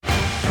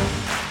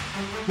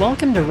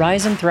Welcome to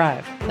Rise and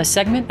Thrive, a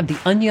segment of the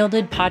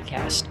Unyielded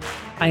podcast.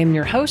 I am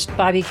your host,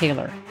 Bobby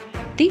Kaler.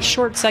 These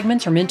short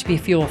segments are meant to be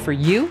fuel for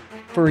you,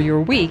 for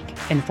your week,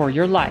 and for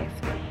your life.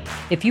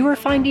 If you are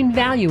finding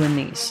value in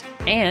these,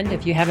 and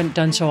if you haven't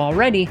done so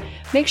already,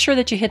 make sure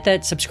that you hit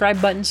that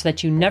subscribe button so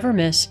that you never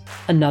miss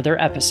another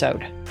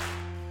episode.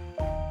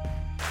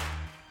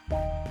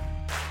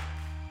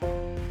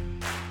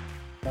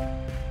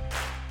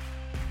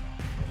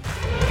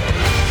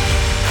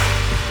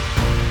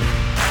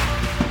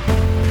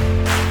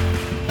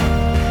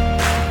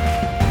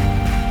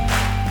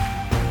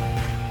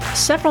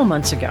 Several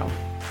months ago,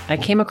 I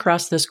came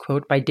across this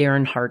quote by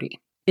Darren Hardy.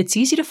 It's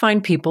easy to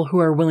find people who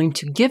are willing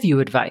to give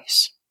you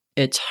advice.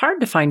 It's hard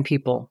to find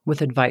people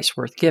with advice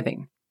worth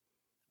giving.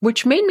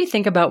 Which made me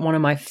think about one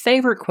of my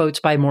favorite quotes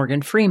by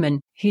Morgan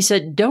Freeman. He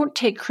said, "Don't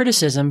take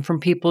criticism from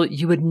people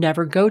you would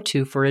never go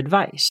to for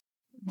advice."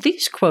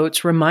 These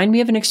quotes remind me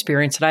of an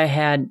experience that I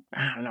had,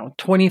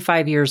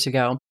 25 years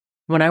ago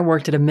when I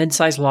worked at a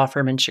mid-sized law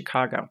firm in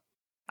Chicago.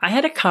 I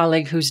had a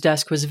colleague whose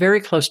desk was very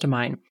close to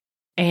mine,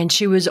 and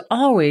she was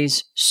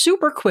always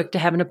super quick to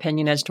have an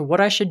opinion as to what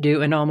I should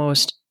do in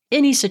almost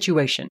any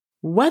situation,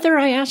 whether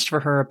I asked for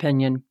her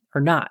opinion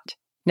or not.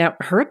 Now,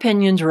 her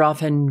opinions were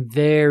often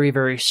very,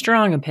 very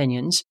strong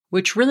opinions,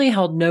 which really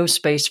held no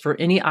space for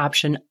any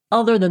option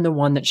other than the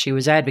one that she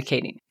was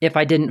advocating. If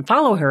I didn't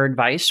follow her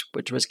advice,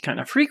 which was kind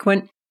of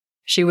frequent,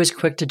 she was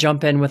quick to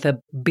jump in with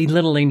a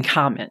belittling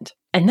comment.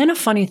 And then a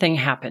funny thing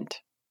happened.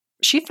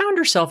 She found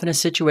herself in a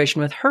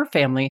situation with her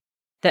family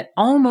that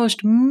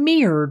almost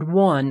mirrored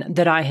one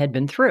that I had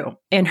been through.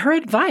 And her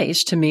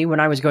advice to me when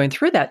I was going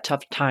through that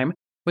tough time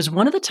was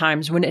one of the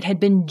times when it had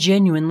been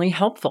genuinely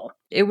helpful.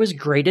 It was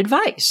great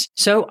advice.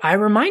 So I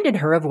reminded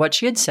her of what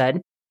she had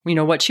said,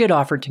 what she had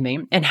offered to me,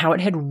 and how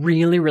it had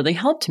really, really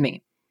helped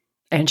me.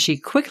 And she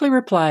quickly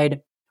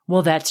replied,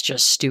 "Well, that's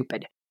just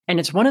stupid.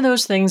 And it's one of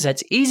those things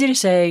that's easy to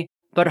say,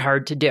 but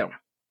hard to do."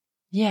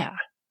 Yeah.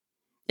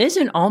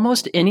 Isn't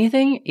almost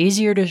anything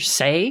easier to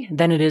say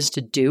than it is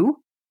to do?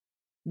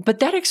 But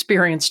that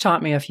experience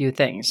taught me a few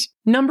things.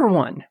 Number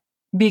one,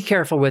 be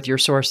careful with your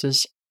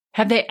sources.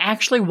 Have they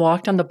actually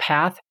walked on the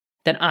path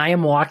that I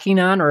am walking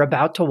on or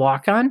about to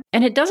walk on?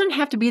 And it doesn't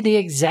have to be the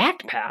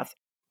exact path,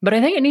 but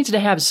I think it needs to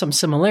have some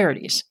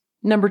similarities.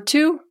 Number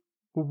two,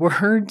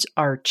 words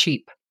are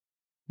cheap.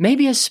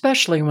 Maybe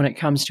especially when it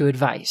comes to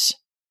advice.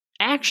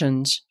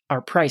 Actions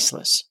are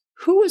priceless.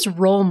 Who is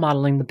role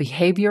modeling the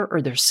behavior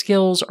or their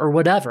skills or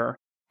whatever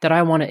that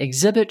I want to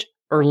exhibit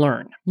or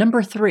learn?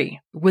 Number three,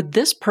 would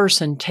this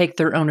person take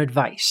their own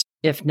advice?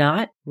 If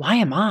not, why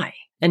am I?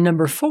 And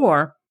number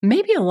four,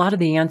 maybe a lot of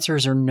the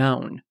answers are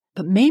known,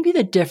 but maybe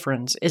the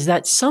difference is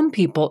that some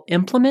people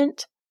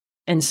implement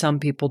and some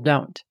people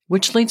don't,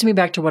 which leads me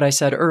back to what I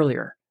said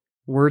earlier.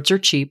 Words are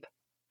cheap,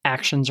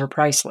 actions are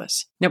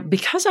priceless. Now,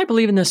 because I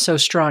believe in this so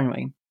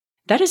strongly,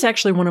 that is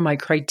actually one of my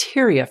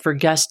criteria for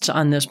guests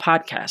on this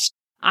podcast.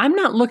 I'm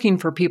not looking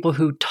for people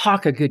who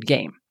talk a good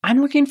game. I'm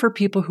looking for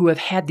people who have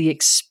had the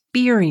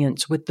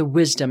experience with the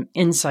wisdom,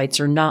 insights,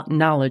 or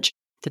knowledge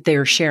that they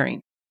are sharing.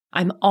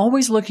 I'm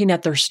always looking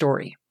at their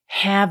story.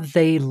 Have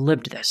they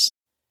lived this?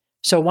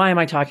 So why am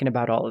I talking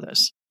about all of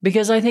this?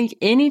 Because I think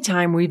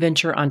anytime we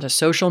venture onto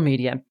social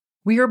media,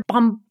 we are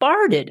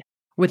bombarded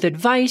with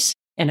advice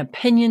and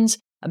opinions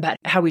about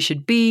how we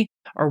should be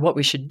or what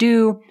we should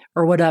do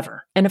or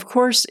whatever. And of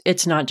course,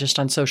 it's not just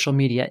on social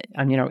media,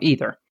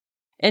 either.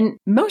 And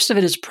most of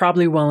it is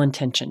probably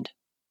well-intentioned.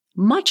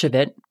 Much of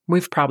it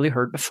we've probably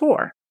heard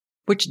before,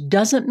 which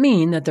doesn't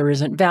mean that there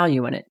isn't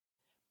value in it.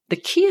 The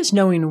key is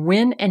knowing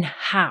when and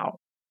how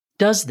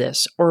does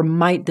this or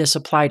might this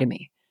apply to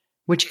me,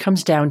 which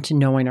comes down to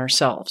knowing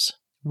ourselves.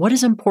 What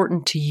is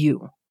important to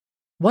you?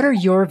 What are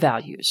your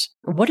values?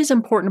 What is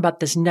important about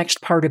this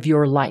next part of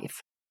your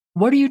life?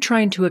 What are you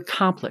trying to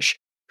accomplish?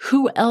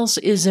 Who else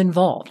is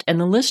involved? And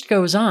the list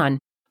goes on,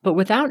 but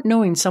without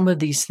knowing some of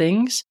these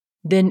things,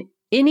 then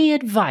any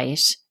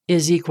advice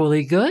is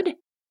equally good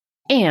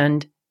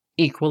and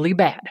equally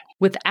bad.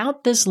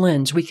 Without this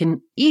lens, we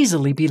can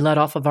easily be led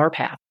off of our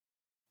path.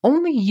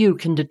 Only you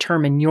can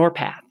determine your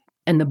path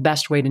and the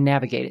best way to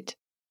navigate it.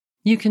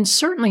 You can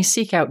certainly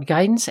seek out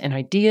guidance and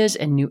ideas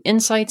and new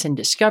insights and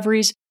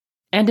discoveries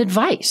and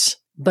advice,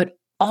 but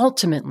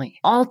ultimately,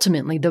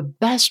 the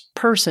best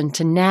person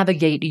to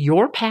navigate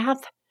your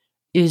path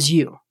is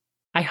you.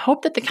 I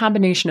hope that the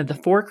combination of the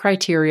 4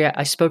 criteria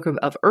I spoke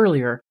of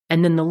earlier,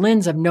 and then the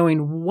lens of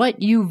knowing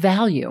what you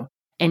value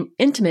and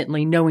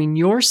intimately knowing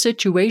your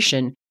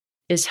situation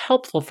is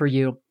helpful for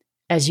you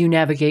as you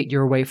navigate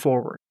your way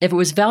forward. If it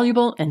was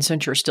valuable, and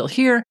since you're still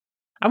here,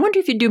 I wonder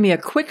if you'd do me a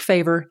quick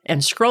favor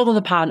and scroll to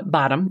the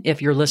bottom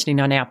if you're listening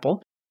on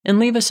Apple and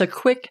leave us a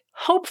quick,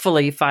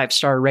 hopefully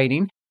 5-star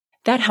rating.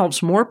 That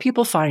helps more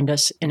people find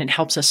us, and it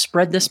helps us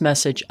spread this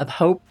message of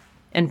hope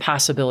and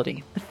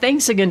possibility.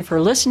 Thanks again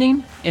for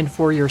listening and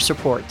for your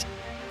support.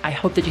 I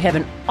hope that you have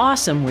an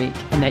awesome week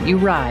and that you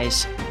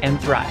rise and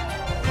thrive.